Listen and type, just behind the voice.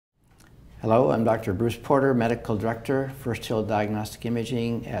Hello, I'm Dr. Bruce Porter, Medical Director, First Hill Diagnostic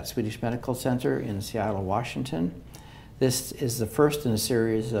Imaging at Swedish Medical Center in Seattle, Washington. This is the first in a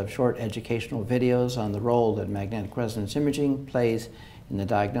series of short educational videos on the role that magnetic resonance imaging plays in the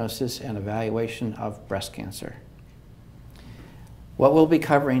diagnosis and evaluation of breast cancer. What we'll be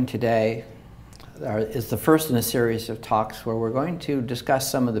covering today is the first in a series of talks where we're going to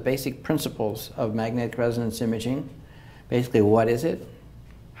discuss some of the basic principles of magnetic resonance imaging. Basically, what is it?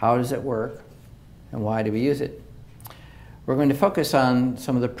 How does it work? And why do we use it? We're going to focus on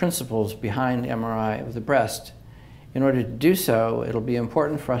some of the principles behind MRI of the breast. In order to do so, it'll be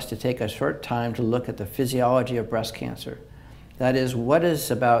important for us to take a short time to look at the physiology of breast cancer. That is, what is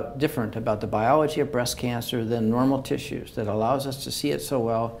different about the biology of breast cancer than normal tissues that allows us to see it so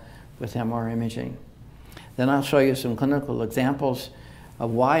well with MR imaging. Then I'll show you some clinical examples of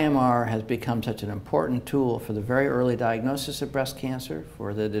why MR has become such an important tool for the very early diagnosis of breast cancer,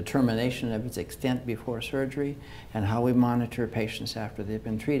 for the determination of its extent before surgery, and how we monitor patients after they've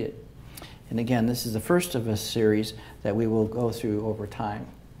been treated. And again, this is the first of a series that we will go through over time.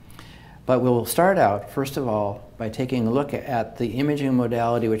 But we'll start out, first of all, by taking a look at the imaging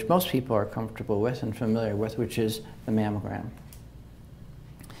modality which most people are comfortable with and familiar with, which is the mammogram.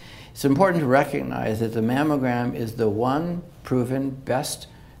 It's important to recognize that the mammogram is the one proven best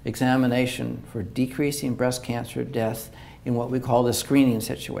examination for decreasing breast cancer death in what we call the screening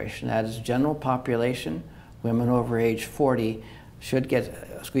situation. That is, general population, women over age 40, should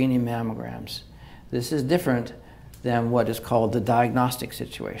get screening mammograms. This is different than what is called the diagnostic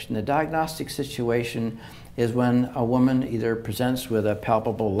situation. The diagnostic situation is when a woman either presents with a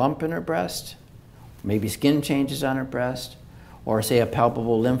palpable lump in her breast, maybe skin changes on her breast, or say a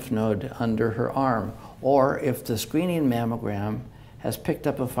palpable lymph node under her arm, or if the screening mammogram has picked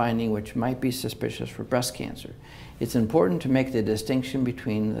up a finding which might be suspicious for breast cancer. It's important to make the distinction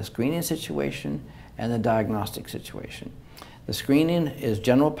between the screening situation and the diagnostic situation. The screening is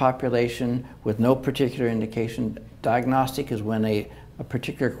general population with no particular indication. Diagnostic is when a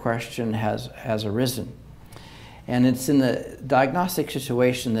particular question has arisen. And it's in the diagnostic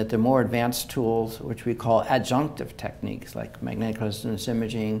situation that the more advanced tools, which we call adjunctive techniques, like magnetic resonance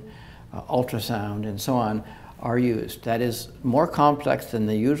imaging, ultrasound, and so on, are used. That is more complex than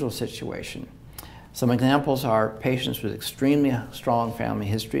the usual situation. Some examples are patients with extremely strong family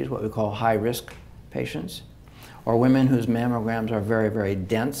histories, what we call high-risk patients, or women whose mammograms are very, very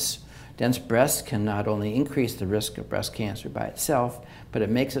dense. Dense breasts can not only increase the risk of breast cancer by itself, but it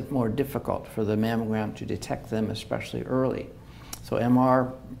makes it more difficult for the mammogram to detect them, especially early. So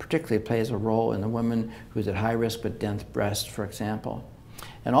MR particularly plays a role in the woman who's at high risk with dense breasts, for example.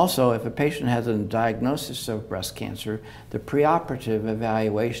 And also, if a patient has a diagnosis of breast cancer, the preoperative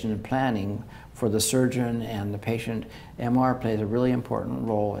evaluation and planning for the surgeon and the patient, MR plays a really important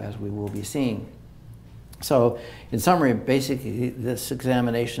role, as we will be seeing. So, in summary, basically, this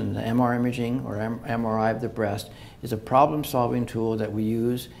examination, the MR imaging or MRI of the breast, is a problem-solving tool that we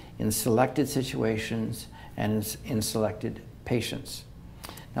use in selected situations and in selected patients.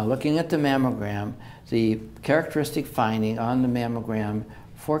 Now, looking at the mammogram, the characteristic finding on the mammogram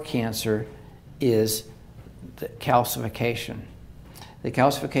for cancer is the calcification. The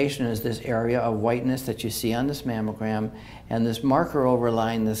calcification is this area of whiteness that you see on this mammogram, and this marker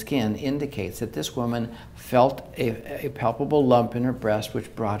overlying the skin indicates that this woman felt a palpable lump in her breast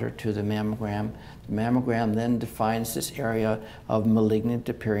which brought her to the mammogram. The mammogram then defines this area of malignant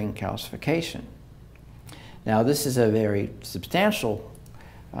appearing calcification. Now, this is a very substantial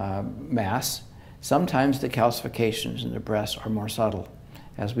mass. Sometimes the calcifications in the breast are more subtle,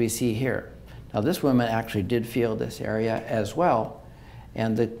 as we see here. Now, this woman actually did feel this area as well,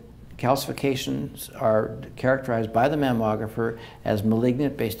 and the calcifications are characterized by the mammographer as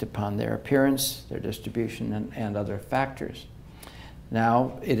malignant based upon their appearance, their distribution, and other factors.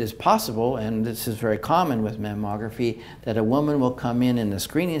 Now, it is possible, and this is very common with mammography, that a woman will come in the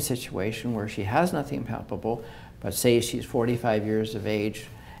screening situation where she has nothing palpable, but say she's 45 years of age,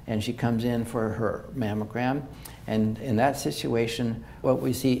 and she comes in for her mammogram, and in that situation, what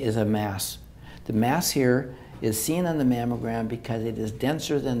we see is a mass. The mass here is seen on the mammogram because it is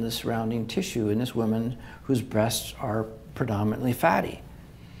denser than the surrounding tissue in this woman whose breasts are predominantly fatty.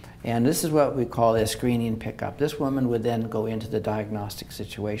 And this is what we call a screening pickup. This woman would then go into the diagnostic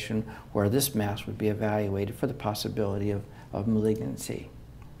situation where this mass would be evaluated for the possibility of malignancy.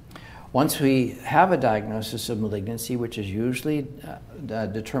 Once we have a diagnosis of malignancy, which is usually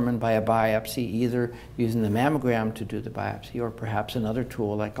determined by a biopsy, either using the mammogram to do the biopsy or perhaps another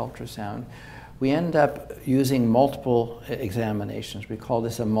tool like ultrasound, we end up using multiple examinations. We call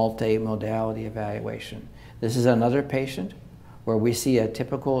this a multi-modality evaluation. This is another patient where we see a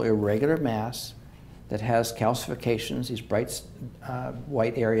typical irregular mass that has calcifications, these bright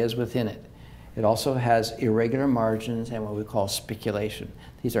white areas within it. It also has irregular margins and what we call spiculation.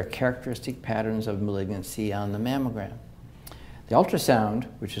 These are characteristic patterns of malignancy on the mammogram. The ultrasound,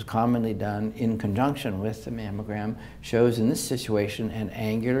 which is commonly done in conjunction with the mammogram, shows in this situation an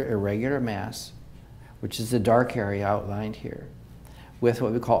angular irregular mass, which is the dark area outlined here, with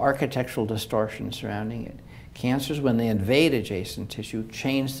what we call architectural distortion surrounding it. Cancers, when they invade adjacent tissue,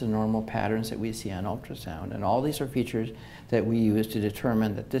 change the normal patterns that we see on ultrasound. And all these are features that we use to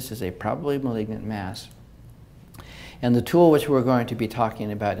determine that this is a probably malignant mass. And the tool which we're going to be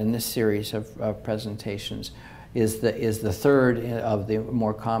talking about in this series of presentations is the third of the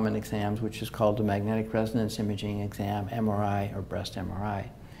more common exams, which is called the magnetic resonance imaging exam, MRI, or breast MRI.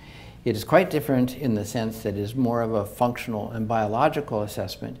 It is quite different in the sense that it is more of a functional and biological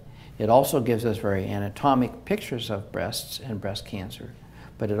assessment. It also gives us very anatomic pictures of breasts and breast cancer,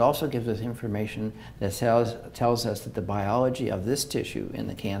 but it also gives us information that tells us that the biology of this tissue in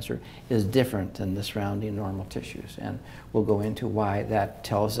the cancer is different than the surrounding normal tissues. And we'll go into why that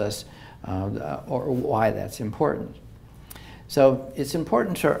tells us, or why that's important. So it's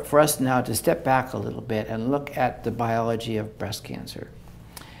important for us now to step back a little bit and look at the biology of breast cancer.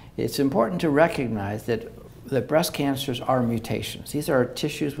 It's important to recognize that breast cancers are mutations. These are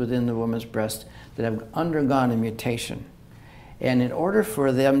tissues within the woman's breast that have undergone a mutation. And in order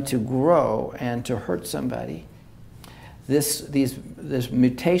for them to grow and to hurt somebody, this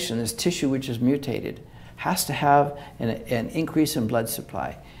mutation, this tissue which is mutated, has to have an increase in blood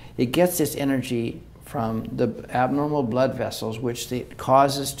supply. It gets its energy from the abnormal blood vessels, which it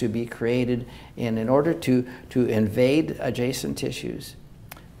causes to be created in order to invade adjacent tissues,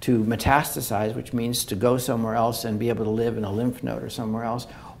 to metastasize, which means to go somewhere else and be able to live in a lymph node or somewhere else,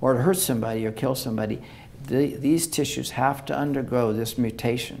 or to hurt somebody or kill somebody. These tissues have to undergo this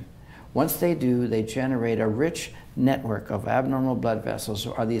mutation. Once they do, they generate a rich network of abnormal blood vessels,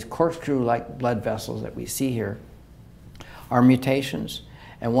 or these corkscrew-like blood vessels that we see here are mutations.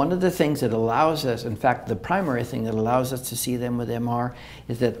 And one of the things that allows us, in fact, the primary thing that allows us to see them with MR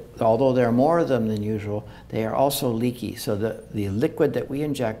is that although there are more of them than usual, they are also leaky. So the liquid that we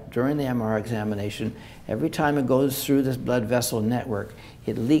inject during the MR examination, every time it goes through this blood vessel network,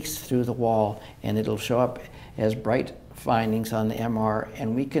 it leaks through the wall and it'll show up as bright findings on the MR.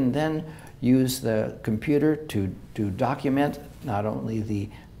 And we can then use the computer to document not only the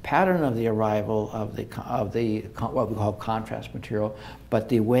pattern of the arrival of what we call contrast material, but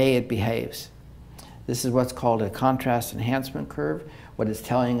the way it behaves. This is what's called a contrast enhancement curve. What it's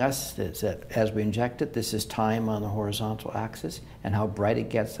telling us is that as we inject it, this is time on the horizontal axis and how bright it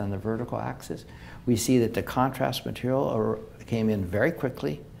gets on the vertical axis. We see that the contrast material came in very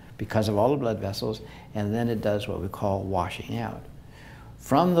quickly because of all the blood vessels, and then it does what we call washing out.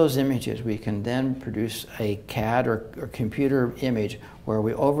 From those images, we can then produce a CAD or computer image where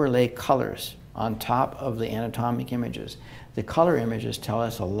we overlay colors on top of the anatomic images. The color images tell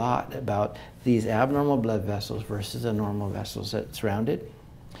us a lot about these abnormal blood vessels versus the normal vessels that surround it.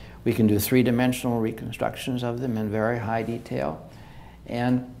 We can do three-dimensional reconstructions of them in very high detail.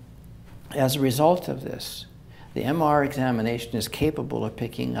 And as a result of this, the MR examination is capable of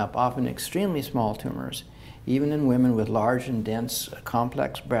picking up often extremely small tumors, even in women with large and dense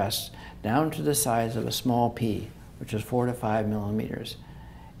complex breasts, down to the size of a small pea, which is 4 to 5 millimeters.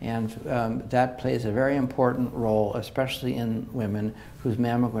 And that plays a very important role, especially in women whose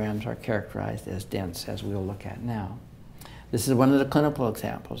mammograms are characterized as dense, as we'll look at now. This is one of the clinical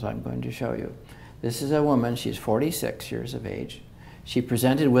examples I'm going to show you. This is a woman, she's 46 years of age. She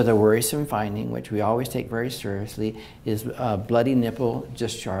presented with a worrisome finding, which we always take very seriously, is a bloody nipple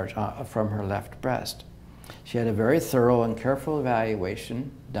discharge from her left breast. She had a very thorough and careful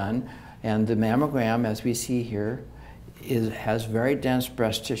evaluation done, and the mammogram, as we see here, has very dense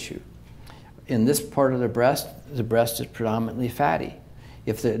breast tissue. In this part of the breast is predominantly fatty.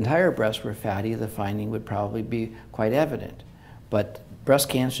 If the entire breast were fatty, the finding would probably be quite evident. But breast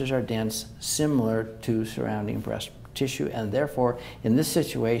cancers are dense, similar to surrounding breast tissue, and therefore, in this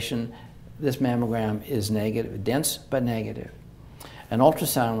situation, this mammogram is negative, dense but negative. An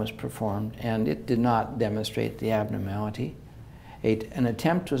ultrasound was performed, and it did not demonstrate the abnormality. An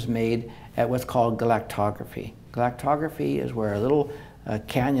attempt was made at what's called galactography. Galactography is where a little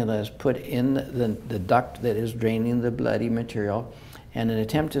cannula is put in the duct that is draining the bloody material, and an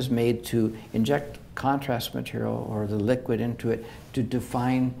attempt is made to inject contrast material or the liquid into it to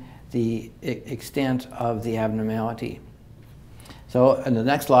define the extent of the abnormality. So, and the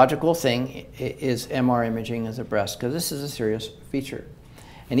next logical thing is MR imaging of the breast, because this is a serious feature.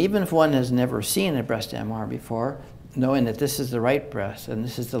 And even if one has never seen a breast MR before, knowing that this is the right breast and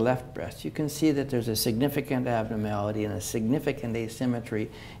this is the left breast, you can see that there's a significant abnormality and a significant asymmetry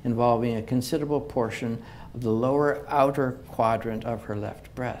involving a considerable portion of the lower outer quadrant of her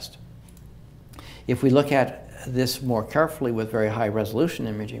left breast. If we look at this more carefully with very high resolution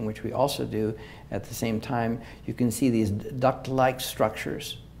imaging, which we also do at the same time, you can see these duct-like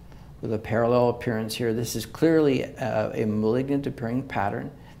structures with a parallel appearance here. This is clearly a malignant appearing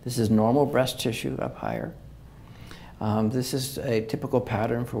pattern. This is normal breast tissue up higher. This is a typical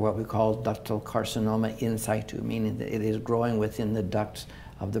pattern for what we call ductal carcinoma in situ, meaning that it is growing within the ducts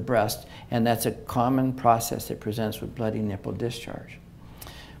of the breast, and that's a common process that presents with bloody nipple discharge.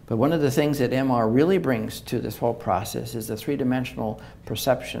 But one of the things that MR really brings to this whole process is the three-dimensional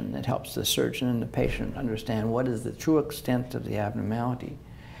perception that helps the surgeon and the patient understand what is the true extent of the abnormality.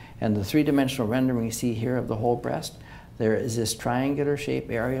 And the three-dimensional rendering you see here of the whole breast, there is this triangular shaped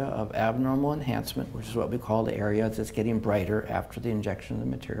area of abnormal enhancement, which is what we call the area that's getting brighter after the injection of the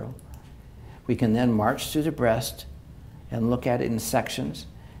material. We can then march through the breast and look at it in sections.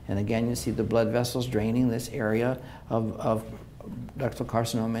 And again, you see the blood vessels draining this area of ductal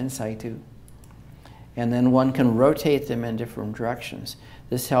carcinoma in situ. And then one can rotate them in different directions.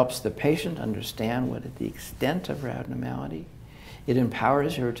 This helps the patient understand what is the extent of her abnormality. It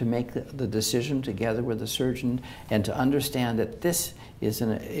empowers her to make the decision together with the surgeon and to understand that this is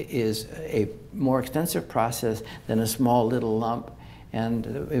a more extensive process than a small little lump, and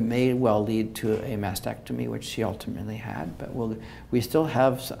it may well lead to a mastectomy, which she ultimately had. But we still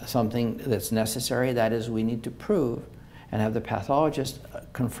have something that's necessary. That is, we need to prove and have the pathologist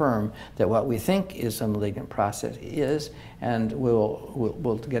confirm that what we think is a malignant process is, and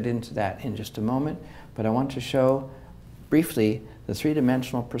we'll get into that in just a moment. But I want to show briefly the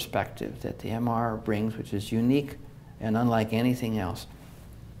three-dimensional perspective that the MR brings, which is unique and unlike anything else.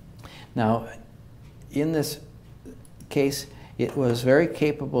 Now, in this case, it was very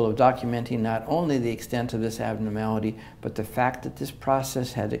capable of documenting not only the extent of this abnormality, but the fact that this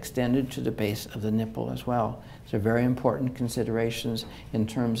process had extended to the base of the nipple as well. These are very important considerations in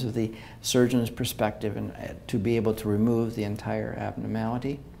terms of the surgeon's perspective and to be able to remove the entire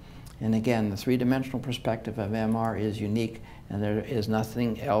abnormality. And again, the three-dimensional perspective of MR is unique, and there is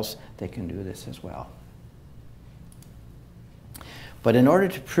nothing else that can do this as well. But in order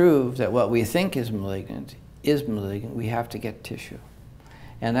to prove that what we think is malignant, we have to get tissue.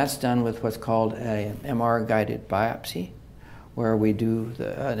 And that's done with what's called an MR-guided biopsy, where we do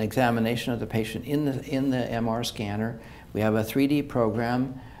an examination of the patient in the MR scanner. We have a 3D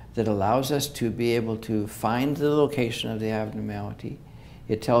program that allows us to be able to find the location of the abnormality.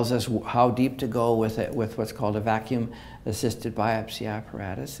 It tells us how deep to go with it, with what's called a vacuum-assisted biopsy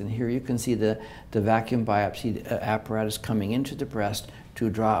apparatus. And here you can see the vacuum biopsy apparatus coming into the breast to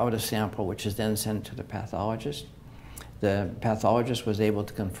draw out a sample, which is then sent to the pathologist. The pathologist was able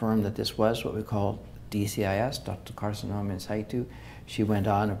to confirm that this was what we call DCIS, ductal carcinoma in situ. She went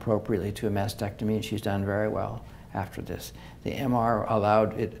on appropriately to a mastectomy, and she's done very well after this. The MR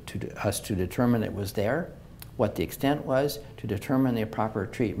allowed us to determine it was there, what the extent was, to determine the proper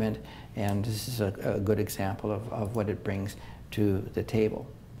treatment, and this is a good example of what it brings to the table.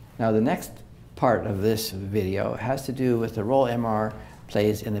 Now, the next part of this video has to do with the role MR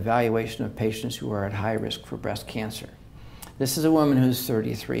plays in the evaluation of patients who are at high risk for breast cancer. This is a woman who's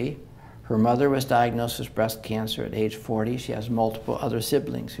 33. Her mother was diagnosed with breast cancer at age 40. She has multiple other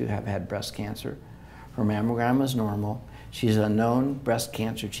siblings who have had breast cancer. Her mammogram was normal. She's a known breast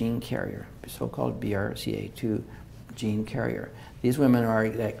cancer gene carrier, so-called BRCA2 gene carrier. These women are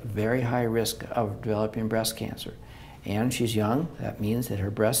at very high risk of developing breast cancer. And she's young. That means that her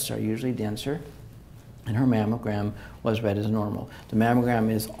breasts are usually denser, and her mammogram was read as normal. The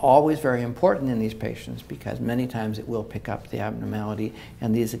mammogram is always very important in these patients because many times it will pick up the abnormality,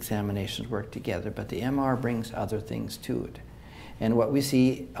 and these examinations work together. But the MR brings other things to it. And what we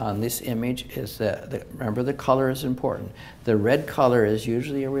see on this image is that, remember, the color is important. The red color is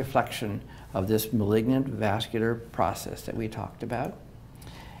usually a reflection of this malignant vascular process that we talked about.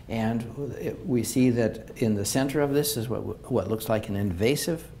 And we see that in the center of this is what looks like an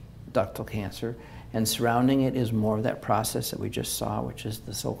invasive ductal cancer, and surrounding it is more of that process that we just saw, which is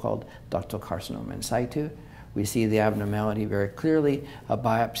the so-called ductal carcinoma in situ. We see the abnormality very clearly. A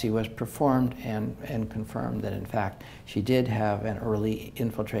biopsy was performed and confirmed that, in fact, she did have an early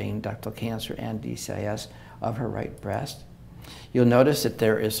infiltrating ductal cancer and DCIS of her right breast. You'll notice that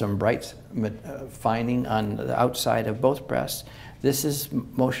there is some bright finding on the outside of both breasts. This is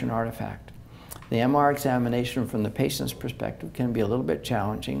motion artifact. The MR examination from the patient's perspective can be a little bit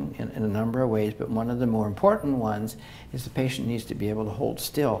challenging in a number of ways, but one of the more important ones is the patient needs to be able to hold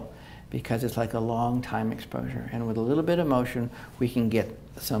still. because it's like a long time exposure. And with a little bit of motion, we can get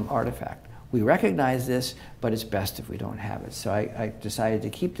some artifact. We recognize this, but it's best if we don't have it. So I decided to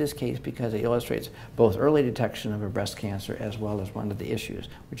keep this case because it illustrates both early detection of a breast cancer as well as one of the issues,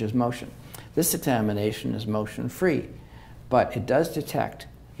 which is motion. This examination is motion-free, but it does detect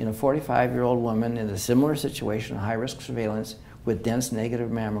in a 45-year-old woman in a similar situation, high-risk surveillance with dense negative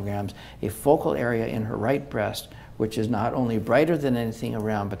mammograms, a focal area in her right breast, which is not only brighter than anything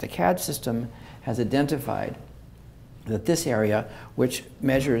around, but the CAD system has identified that this area, which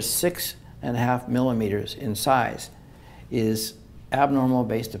measures 6.5 millimeters in size, is abnormal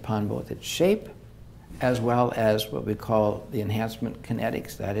based upon both its shape as well as what we call the enhancement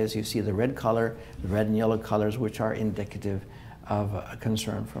kinetics. That is, you see the red color, the red and yellow colors, which are indicative of a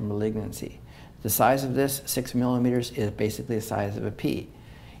concern for malignancy. The size of this, 6 millimeters, is basically the size of a pea.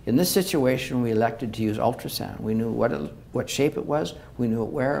 In this situation, we elected to use ultrasound. We knew what shape it was, we knew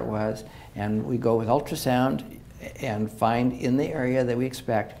where it was, and we go with ultrasound and find in the area that we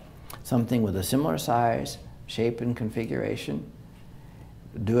expect something with a similar size, shape, and configuration.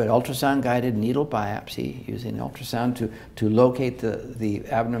 Do an ultrasound-guided needle biopsy using ultrasound to locate the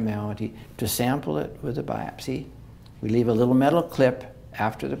abnormality, to sample it with a biopsy. We leave a little metal clip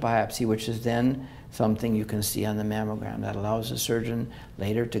after the biopsy, which is then something you can see on the mammogram. That allows the surgeon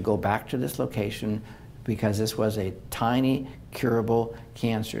later to go back to this location because this was a tiny, curable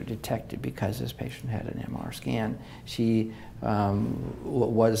cancer detected because this patient had an MR scan. She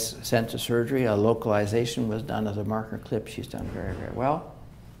was sent to surgery. A localization was done of the marker clip. She's done very, very well.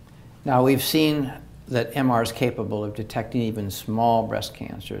 Now, we've seen that MR is capable of detecting even small breast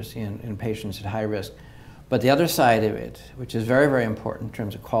cancers in patients at high risk. But the other side of it, which is very, very important in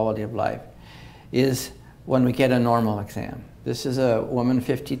terms of quality of life, is when we get a normal exam. This is a woman,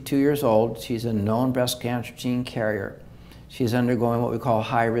 52 years old. She's a known breast cancer gene carrier. She's undergoing what we call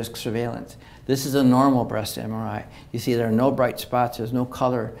high-risk surveillance. This is a normal breast MRI. You see there are no bright spots, there's no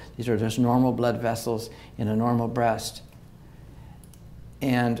color. These are just normal blood vessels in a normal breast.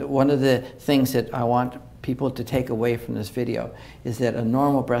 And one of the things that I want people to take away from this video is that a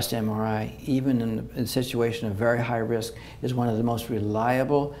normal breast MRI, even in a situation of very high risk, is one of the most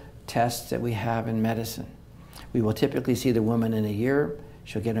reliable tests that we have in medicine. We will typically see the woman in a year.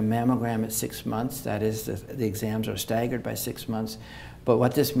 She'll get a mammogram at 6 months. That is, the exams are staggered by 6 months. But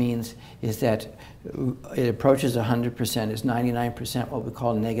what this means is that it approaches 100%. It's 99% what we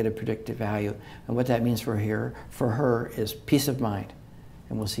call negative predictive value. And what that means for her is peace of mind.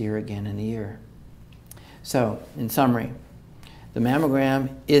 And we'll see her again in a year. So, in summary, the mammogram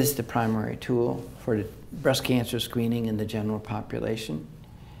is the primary tool for breast cancer screening in the general population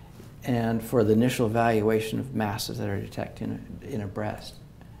and for the initial evaluation of masses that are detected in a breast.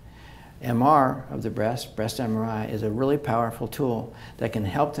 MR of the breast MRI, is a really powerful tool that can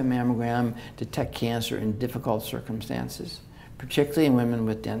help the mammogram detect cancer in difficult circumstances, particularly in women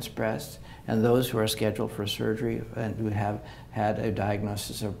with dense breasts and those who are scheduled for surgery and who have had a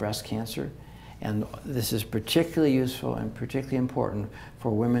diagnosis of breast cancer. And this is particularly useful and particularly important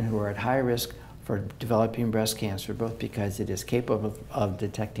for women who are at high risk for developing breast cancer, both because it is capable of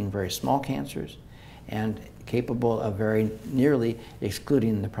detecting very small cancers and capable of very nearly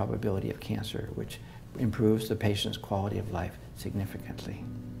excluding the probability of cancer, which improves the patient's quality of life significantly.